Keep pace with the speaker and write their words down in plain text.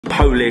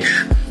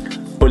Polish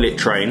bullet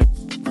train.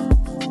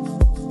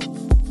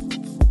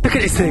 Look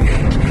at this thing.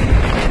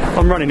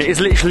 I'm running it. It's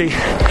literally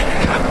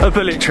a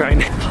bullet train.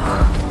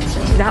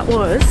 That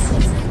was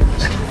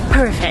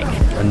horrific.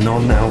 A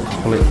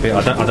non-alcoholic beer.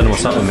 I don't know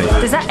what's up with me.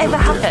 Does that ever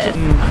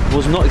happen?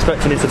 Was not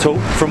expecting it at all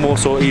from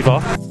Warsaw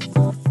either.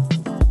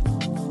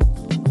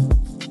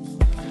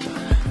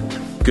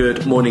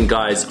 Good morning,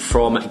 guys,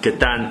 from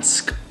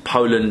Gdansk,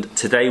 Poland.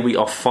 Today we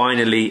are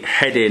finally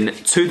heading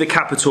to the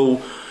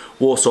capital,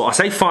 Warsaw. I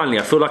say finally,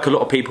 I feel like a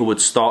lot of people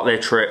would start their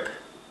trip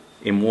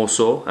in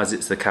Warsaw as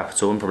it's the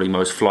capital and probably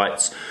most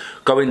flights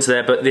go into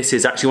there, but this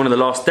is actually one of the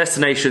last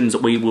destinations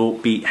we will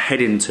be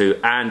heading to.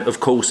 And of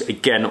course,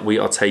 again, we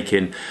are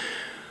taking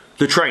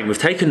the train. We've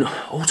taken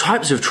all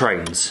types of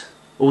trains,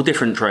 all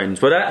different trains,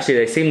 but actually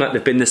they seem like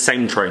they've been the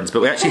same trains.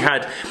 But we actually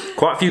had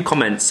quite a few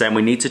comments saying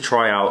we need to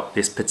try out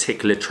this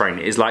particular train.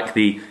 It is like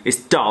it's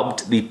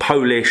dubbed the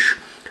Polish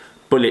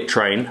bullet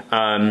train,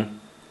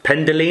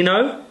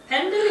 Pendolino?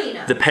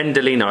 Pendolino. The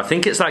Pendolino. I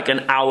think it's like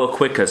an hour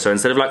quicker. So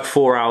instead of like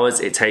 4 hours,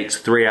 it takes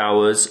 3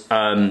 hours.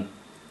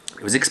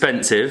 It was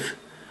expensive,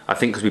 I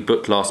think, because we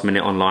booked last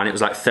minute online. It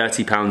was like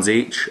 £30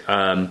 each.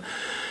 But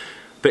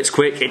it's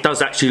quick. It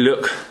does actually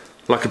look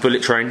like a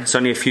bullet train. It's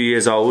only a few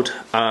years old.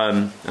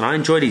 And I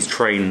enjoy these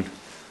train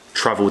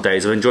travel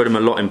days. I've enjoyed them a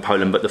lot in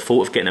Poland, but the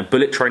thought of getting a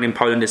bullet train in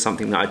Poland is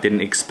something that I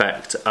didn't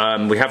expect.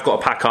 We have got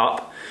to pack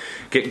up,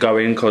 get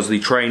going, because the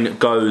train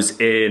goes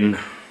in...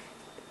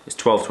 It's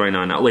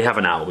 12:29 now. We have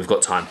an hour. We've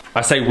got time.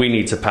 I say we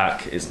need to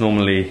pack. It's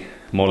normally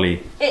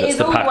Molly that's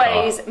the packer.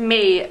 It is always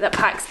me that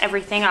packs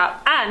everything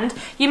up. And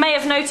you may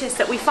have noticed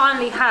that we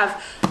finally have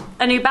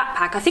a new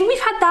backpack. I think we've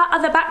had that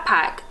other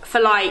backpack for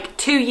like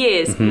 2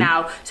 years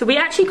now. So we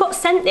actually got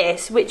sent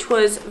this, which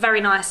was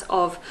very nice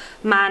of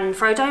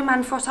Manfrotto.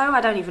 I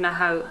don't even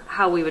know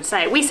how we would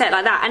say it. We say it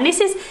like that. And this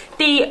is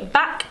the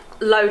back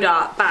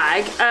loader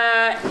bag.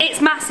 It's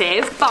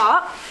massive,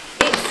 but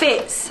it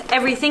fits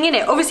everything in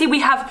it. Obviously we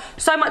have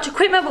so much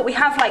equipment, but we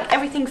have like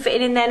everything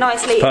fitting in there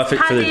nicely.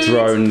 Perfect for the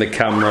drone, the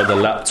camera, the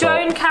laptop.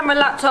 Drone, camera,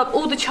 laptop,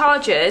 all the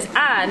chargers,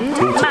 and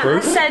Matt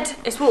has said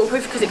it's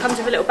waterproof because it comes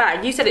with a little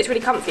bag. You said it's really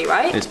comfy,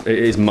 right? It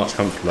is much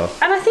comfortable.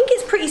 And I think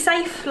it's pretty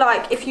safe,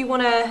 like if you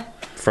want to...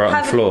 Throw it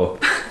on the floor?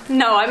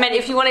 No, I meant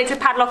if you wanted to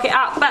padlock it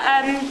up. But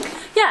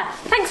yeah,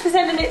 thanks for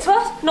sending it to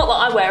us. Not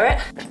that I wear it.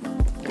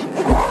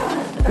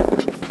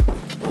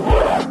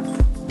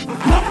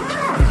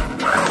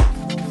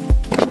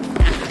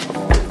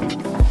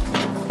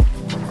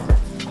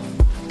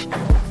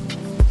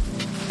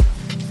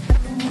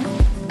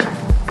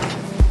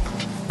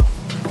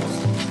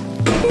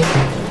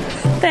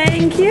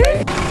 Thank you.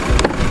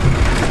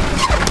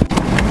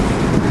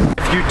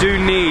 If you do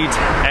need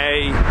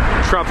a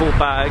travel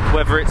bag,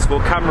 whether it's for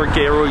camera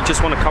gear or you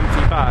just want a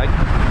comfy bag,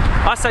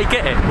 I say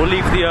get it. We'll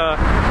leave the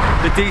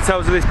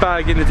details of this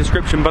bag in the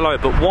description below.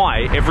 But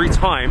why, every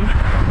time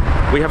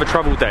we have a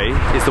travel day,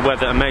 is the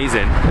weather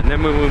amazing? And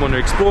then when we want to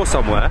explore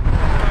somewhere,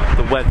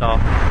 the weather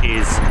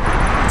is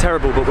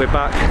terrible. But we're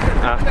back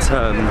at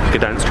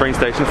Gdansk train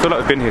station. I feel like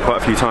we've been here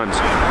quite a few times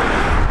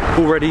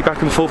already,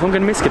 back and forth. I'm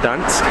going to miss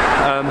Gdansk.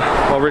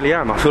 I really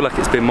am. I feel like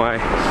it's been my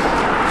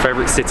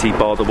favourite city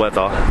bar the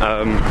weather.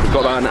 We've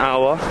got about an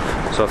hour,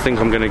 so I think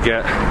I'm going to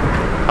get,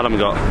 how long have we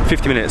got?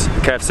 50 minutes,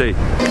 KFC.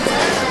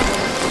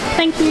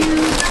 Thank you.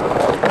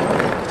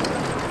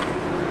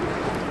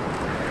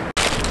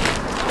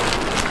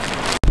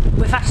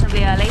 We're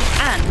fashionably early,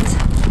 and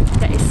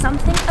there is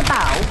something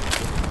about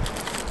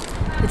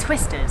the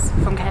twisters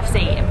from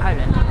KFC in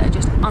Poland that are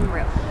just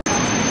unreal.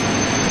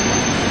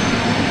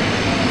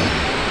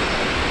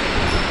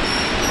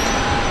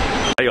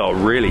 They are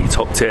really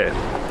top tier,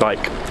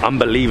 like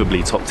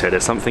unbelievably top tier.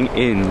 There's something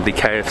in the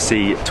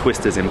KFC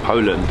twisters in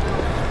Poland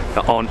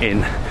that aren't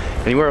in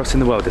anywhere else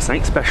in the world. There's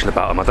something special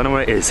about them. I don't know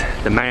what it is.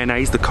 The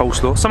mayonnaise, the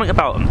coleslaw, something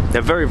about them.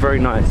 They're very, very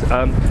nice.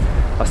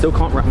 I still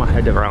can't wrap my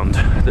head around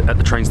at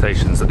the train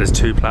stations that there's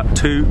two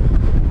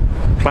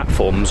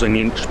platforms on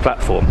each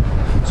platform.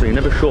 So you're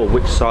never sure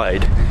which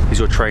side is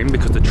your train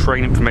because the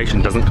train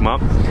information doesn't come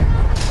up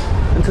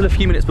until a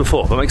few minutes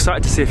before. But I'm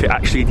excited to see if it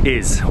actually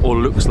is or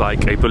looks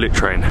like a bullet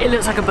train. It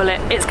looks like a bullet.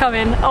 It's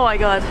coming. Oh my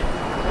god.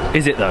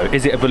 Is it though?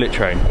 Is it a bullet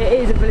train? It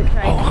is a bullet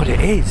train. Oh god, it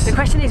is. The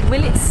question is,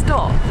 will it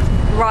stop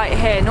right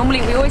here?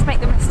 Normally we always make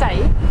the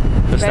mistake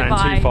of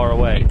standing too far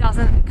away. It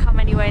doesn't come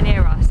anywhere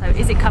near us. So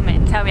is it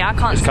coming? Tell me, I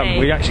can't see.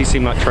 We actually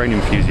seem like train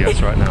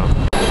enthusiasts right now.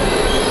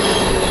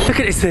 Look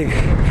at this thing.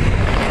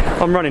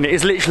 I'm running it.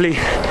 It's literally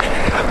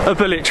a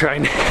bullet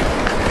train.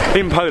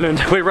 In Poland,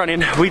 we're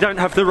running. We don't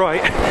have the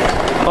right.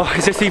 Oh,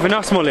 is this even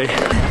us, Molly?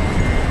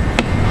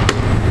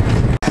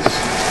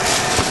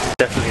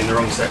 Definitely in the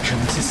wrong section.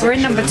 We're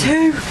in number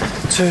 2.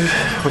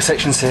 We're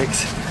section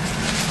 6.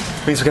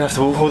 Means we're gonna have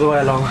to walk all the way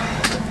along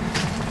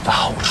the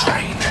whole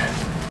train.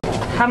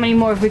 How many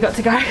more have we got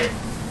to go?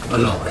 A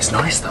lot. It's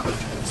nice though.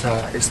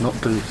 It's not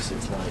booths.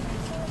 It's like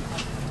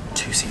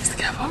 2 seats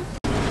together.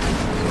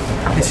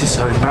 This is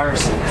so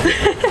embarrassing.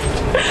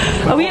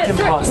 Are we at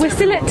 3? We're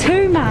still at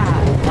 2,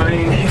 Matt. I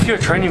mean, if you're a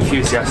train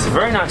enthusiast, it's a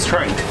very nice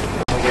train.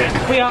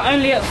 We are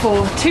only at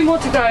 4. 2 more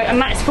to go, and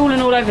Matt's fallen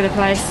all over the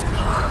place.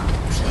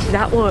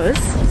 That was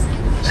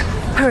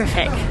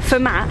horrific for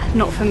Matt,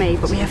 not for me,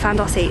 but we have found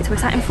our seats. We're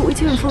sat in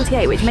 42 and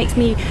 48, which made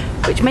me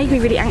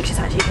really anxious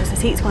actually, because the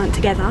seats weren't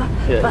together.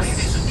 Yeah. But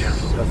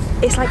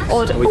it's like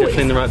odd. Are we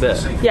definitely in the right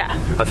bit? Yeah.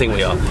 I think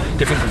we are.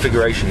 Different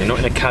configuration. You're not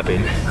in a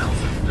cabin.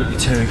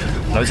 Two,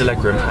 loads of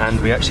legroom, and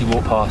we actually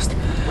walked past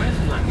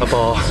a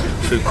bar,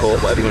 food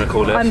court, whatever you want to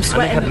call it. I'm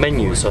sweating. And they had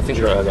menus, so I think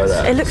we're going to go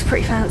there. It looks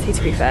pretty fancy,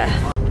 to be fair.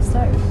 So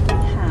we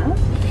have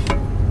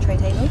tray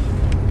table,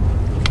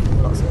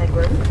 lots of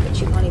legroom, which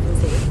you can't even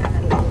see, and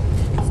a little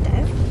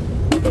step,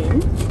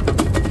 bin,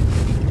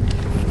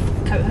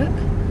 coat hook,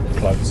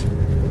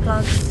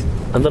 Plugs.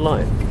 and the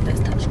light.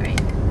 That's touchscreen.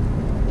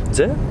 Is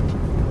it?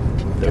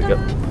 There we go.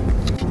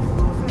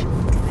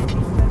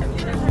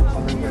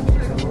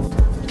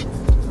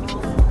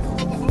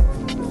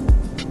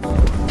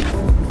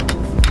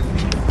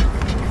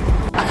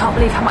 I can't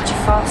believe how much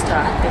faster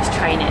this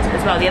train is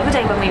as well. The other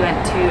day when we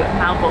went to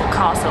Malbrook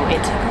Castle, it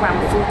took around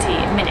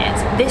 40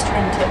 minutes. This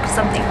train took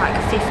something like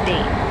 15.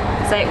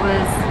 So it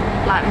was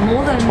like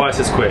more than... Twice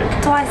as quick.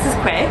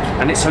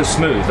 And it's so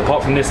smooth,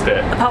 apart from this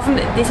bit. apart from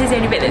this is the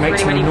only bit that's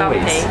Makes really, no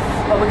really noise.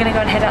 bumpy. But we're going to go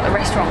and head out the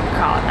restaurant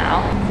cart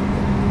now.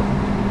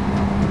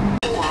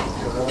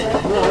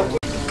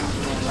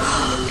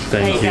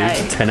 Thank There you.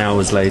 you go. 10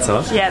 hours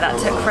later. Yeah, that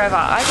took forever.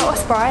 I got a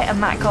Sprite and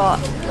Matt got...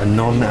 A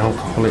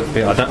non-alcoholic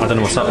beer. I don't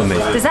know what's up with me.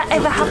 Does that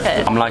ever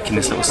happen? I'm liking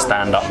this little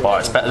stand-up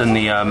bar. It's better than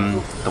the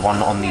one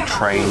on the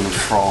train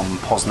from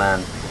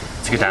Poznan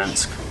to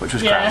Gdansk, which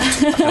was Yeah.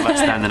 great. I feel like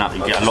standing up,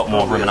 you get a lot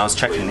more room. And I was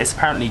checking, this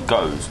apparently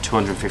goes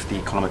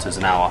 250 kilometers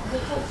an hour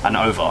and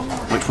over,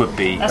 which would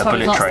be That's a why it's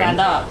bullet not train. stand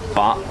up.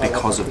 But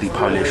because of the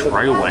Polish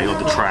railway or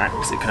the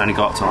tracks, it can only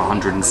go up to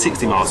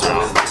 160 miles an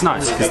hour. It's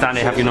nice because down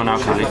there you have your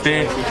non-alcoholic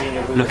beer.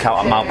 Look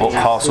out at Malbrook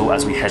Castle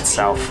as we head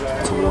south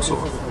to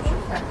Warsaw.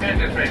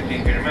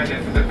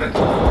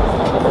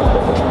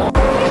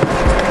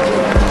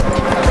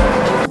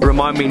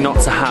 Remind me not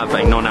to have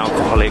a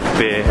non-alcoholic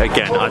beer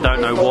again. I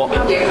don't know what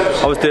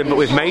I was doing, but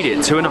we've made it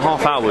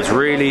 2.5 hours,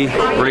 really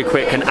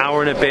quick, an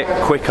hour and a bit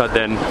quicker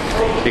than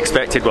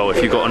expected. Well,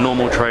 if you've got a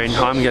normal train,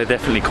 I'm going to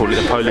definitely call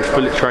it the Polish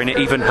bullet train. It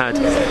even had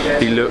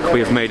the look. We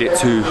have made it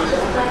to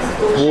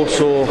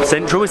Warsaw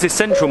Central. Is this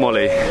Central,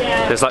 Molly?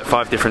 There's like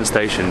 5 different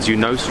stations. You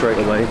know straight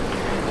away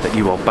that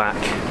you are back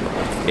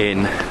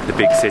in the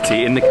big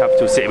city, in the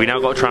capital city. We now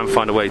got to try and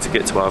find a way to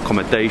get to our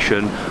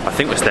accommodation. I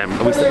think we're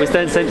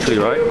staying centrally,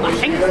 right? I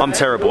think. I'm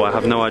terrible, I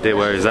have no idea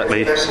where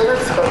exactly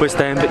we're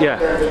staying, but yeah,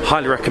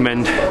 highly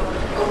recommend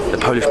the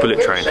Polish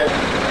bullet train.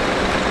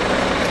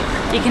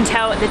 You can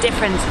tell the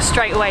difference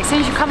straight away. As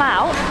soon as you come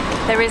out,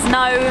 there is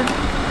none of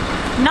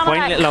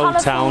Quaint that little old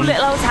colourful town.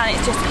 little old town.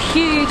 It's just a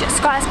huge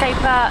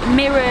skyscraper,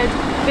 mirrored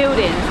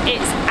buildings.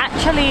 It's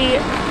actually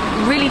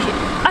really...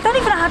 I don't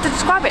even know how to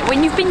describe it.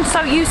 When you've been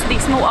so used to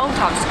these small old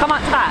towns, to come out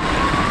to that,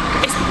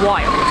 it's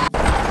wild.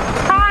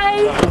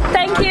 Hi,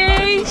 thank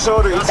you.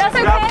 Sorry. That's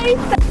okay.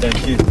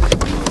 Thank you.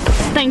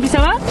 Thank you so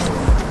much.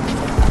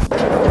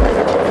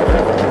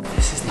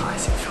 This is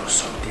nice, it feels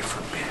so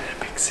different being in a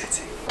big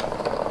city.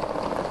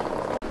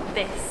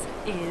 This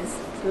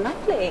is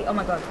lovely. Oh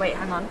my god, wait,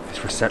 hang on.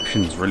 This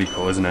reception's really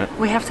cool, isn't it?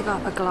 We have to go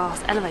up a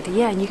glass elevator.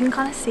 Yeah, and you can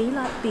kind of see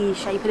like the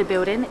shape of the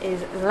building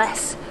is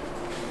less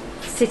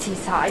city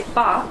side,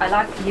 but I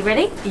like... Are you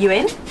ready? Are you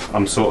in?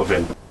 I'm sort of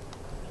in.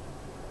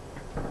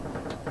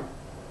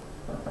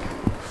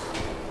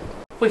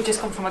 We've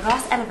just gone from a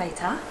glass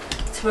elevator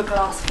to a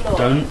glass floor.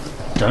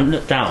 Don't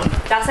look down.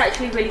 That's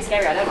actually really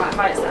scary. I don't like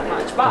heights that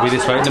much. But Are we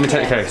this way? I Let me like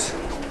take the it. case.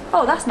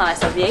 Oh, that's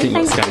nice of you. I think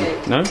you've got to Thank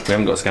you. scan. No? We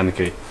haven't got to scan the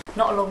key.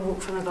 Not a long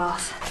walk from the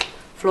glass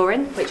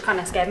flooring, which kind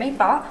of scared me,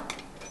 but...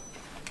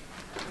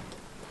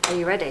 Are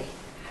you ready?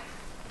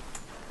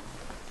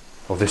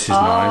 Oh, this is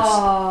nice.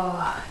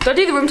 Oh. Do I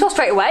do the room tour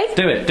straight away?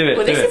 Do it.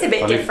 Well, this is a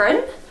bit I mean,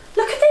 different.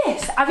 Look at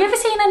this. Have you ever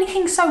seen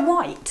anything so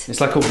white? It's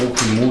like a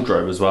walk-in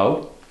wardrobe as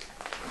well.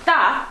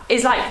 That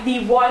is like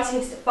the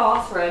whitest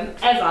bathroom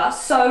ever.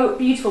 So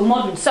beautiful,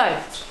 modern.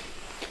 So,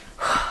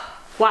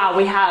 wow,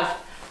 we have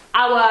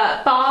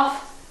our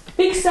bath,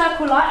 big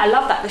circle light. I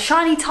love that. The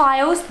shiny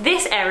tiles.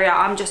 This area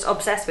I'm just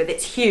obsessed with.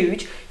 It's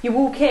huge. You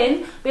walk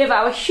in, we have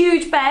our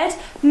huge bed,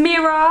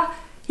 mirror.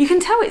 You can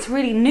tell it's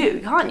really new,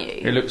 can't you?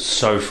 It looks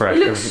so fresh.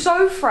 It looks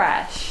so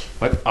fresh.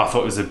 Wait, I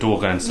thought it was a door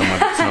going somewhere,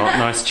 but it's not.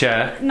 Nice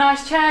chair.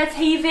 Nice chair,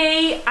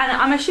 TV, and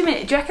I'm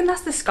assuming, do you reckon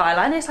that's the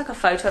skyline? It's like a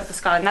photo of the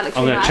skyline. That looks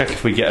I'm really going to nice. check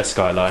if we get a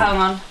skyline. Hang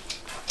on.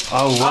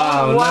 Oh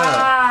wow, Oh,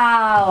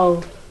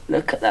 wow.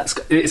 Look at that.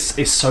 look.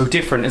 It's so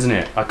different, isn't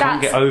it? I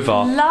can't get over.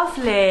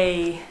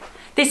 Lovely.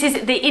 This is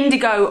the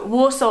Indigo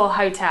Warsaw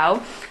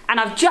Hotel, and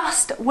I've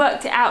just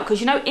worked it out because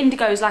you know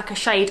indigo is like a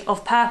shade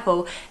of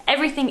purple.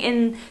 Everything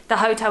in the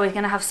hotel is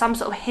going to have some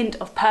sort of hint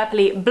of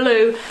purpley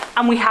blue,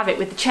 and we have it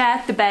with the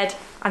chair, the bed,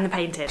 and the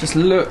painting. Just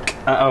look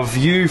at our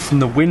view from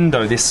the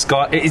window. This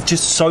sky, it is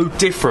just so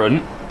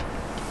different.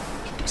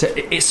 So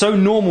it's so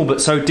normal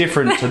but so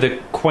different to the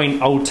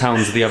quaint old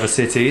towns of the other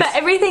cities. But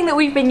everything that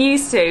we've been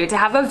used to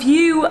have a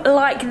view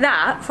like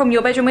that from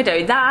your bedroom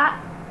window, that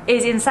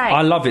is insane.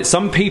 I love it.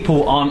 Some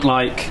people aren't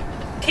like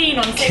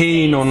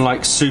keen on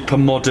like super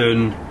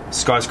modern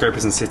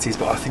skyscrapers and cities,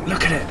 but I think,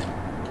 look at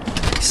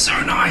it. It's so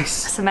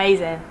nice. It's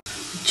amazing.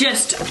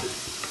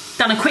 Just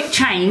done a quick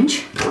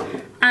change,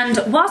 and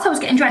whilst I was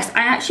getting dressed,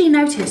 I actually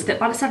noticed that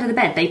by the side of the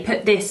bed they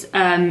put this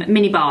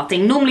mini bar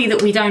thing, normally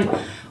that we don't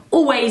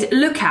always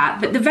look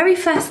at, but the very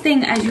first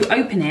thing as you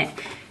open it,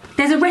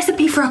 there's a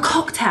recipe for a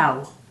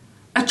cocktail.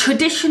 A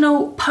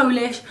traditional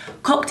Polish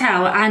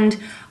cocktail, and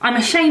I'm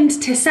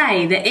ashamed to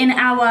say that in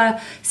our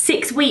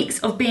 6 weeks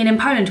of being in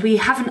Poland, have we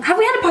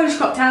had a Polish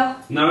cocktail?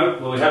 No,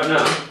 well we have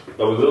now,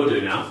 but we will do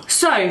now.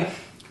 So,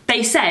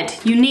 they said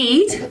you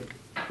need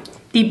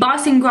the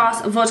bison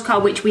grass vodka,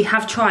 which we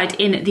have tried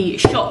in the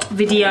shot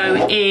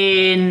video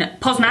in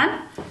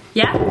Poznan,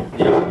 yeah?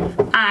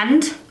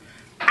 And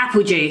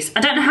apple juice.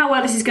 I don't know how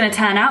well this is going to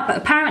turn out, but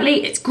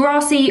apparently it's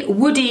grassy,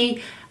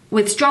 woody,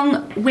 with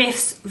strong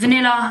whiffs,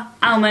 vanilla,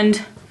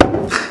 almond,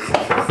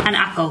 and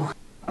apple.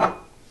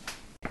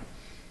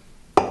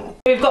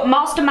 We've got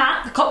Master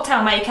Matt, the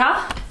cocktail maker.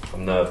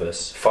 I'm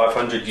nervous.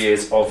 500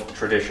 years of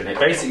tradition. It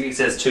basically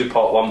says 2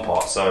 part, 1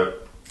 part, so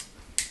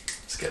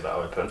let's get that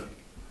open.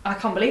 I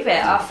can't believe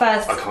it, our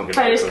first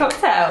Polish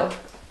cocktail.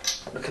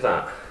 Look at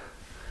that.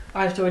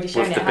 I've already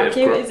shown With it, how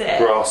cute is it?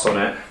 Grass on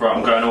it. Right,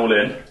 I'm going all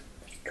in.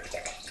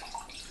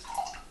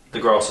 The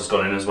grass has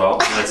gone in as well.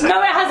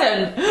 No, it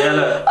hasn't. Yeah,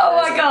 look. Oh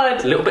my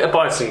god. A little bit of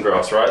bison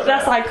grass, right?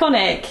 That's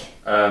iconic.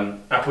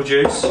 Apple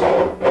juice.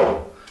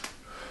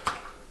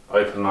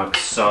 Open like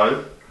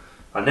so.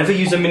 I never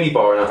use a mini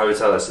bar in a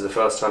hotel. This is the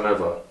first time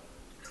ever.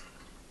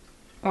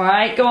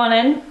 Alright, go on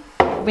in.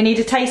 We need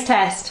a taste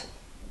test.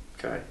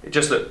 Okay. It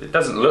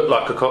doesn't look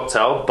like a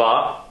cocktail,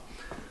 but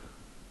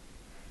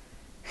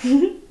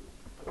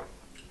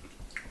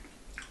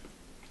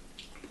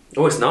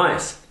oh, it's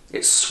nice.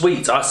 It's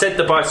sweet. I said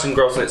the bison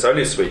grass and it's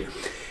only sweet.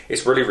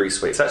 It's really, really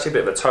sweet. It's actually a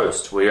bit of a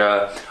toast. We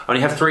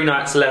only have 3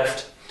 nights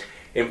left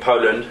in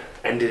Poland.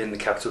 Ended in the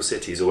capital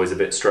city is always a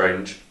bit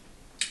strange.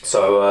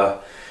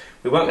 So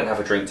we weren't going to have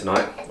a drink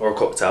tonight, or a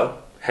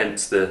cocktail,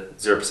 hence the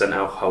 0%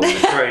 alcohol in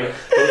the train.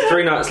 But with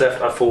 3 nights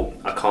left, I thought,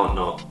 I can't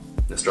not.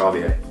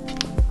 Nostravie.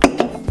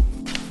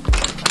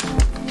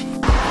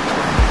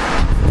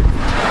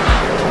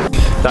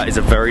 That is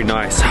a very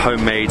nice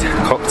homemade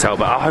cocktail,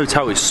 but our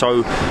hotel is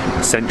so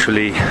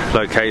centrally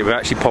located. We're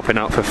actually popping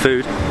out for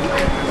food.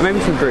 It made me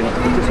think,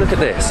 just look at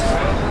this.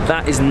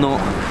 That is not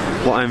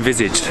what I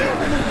envisaged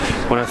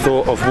when I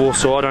thought of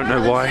Warsaw. I don't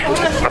know why.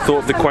 I thought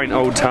of the quaint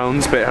old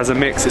towns, but it has a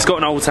mix. It's got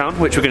an old town,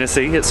 which we're going to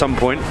see at some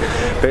point,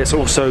 but it's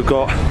also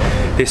got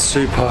this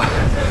super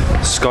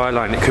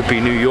skyline. It could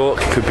be New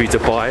York, it could be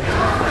Dubai.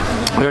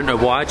 I don't know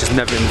why, I just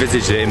never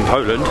envisaged it in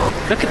Poland.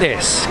 Look at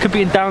this, could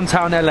be in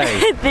downtown LA.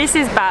 This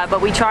is bad,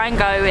 but we try and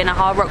go in a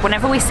Hard Rock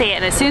whenever we see it,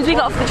 and as soon as we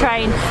got off the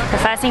train, the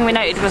first thing we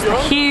noted was the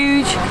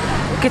huge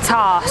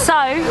guitar. So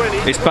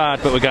it's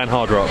bad, but we're going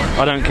Hard Rock.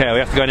 I don't care, we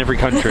have to go in every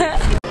country.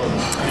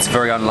 It's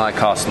very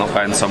unlike us not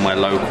going somewhere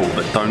local,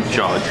 but don't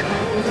judge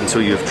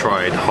until you've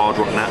tried Hard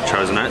Rock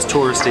nachos. I know it's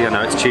touristy, I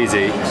know it's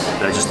cheesy,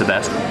 they're just the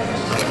best.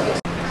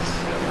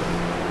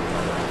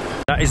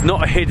 That is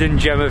not a hidden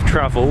gem of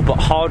travel, but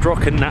Hard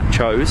Rock and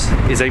nachos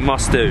is a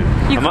must-do.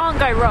 You can't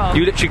go wrong.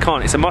 You literally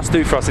can't. It's a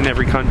must-do for us in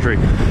every country.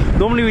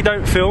 Normally we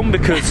don't film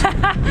because,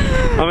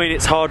 I mean,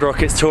 it's Hard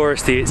Rock, it's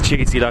touristy, it's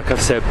cheesy, like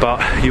I've said, but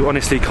you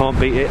honestly can't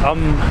beat it.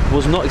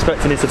 Was not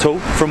expecting this at all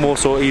from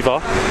Warsaw either.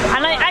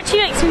 And it actually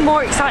makes me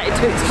more excited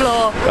to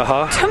explore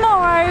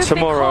tomorrow.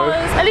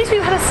 Because at least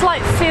we've had a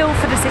slight feel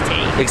for the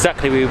city.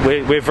 Exactly.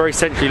 We're very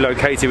centrally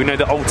located. We know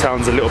the old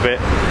town's a little bit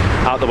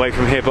out the way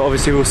from here, but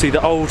obviously we'll see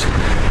the old,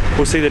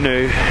 we'll see the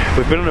new.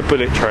 We've been on a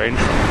bullet train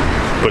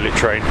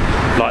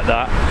like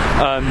that,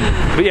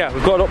 but yeah,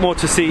 we've got a lot more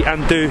to see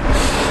and do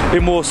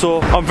in Warsaw.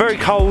 I'm very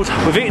cold,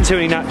 we've eaten too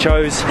many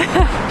nachos.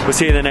 We'll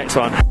see you in the next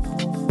one.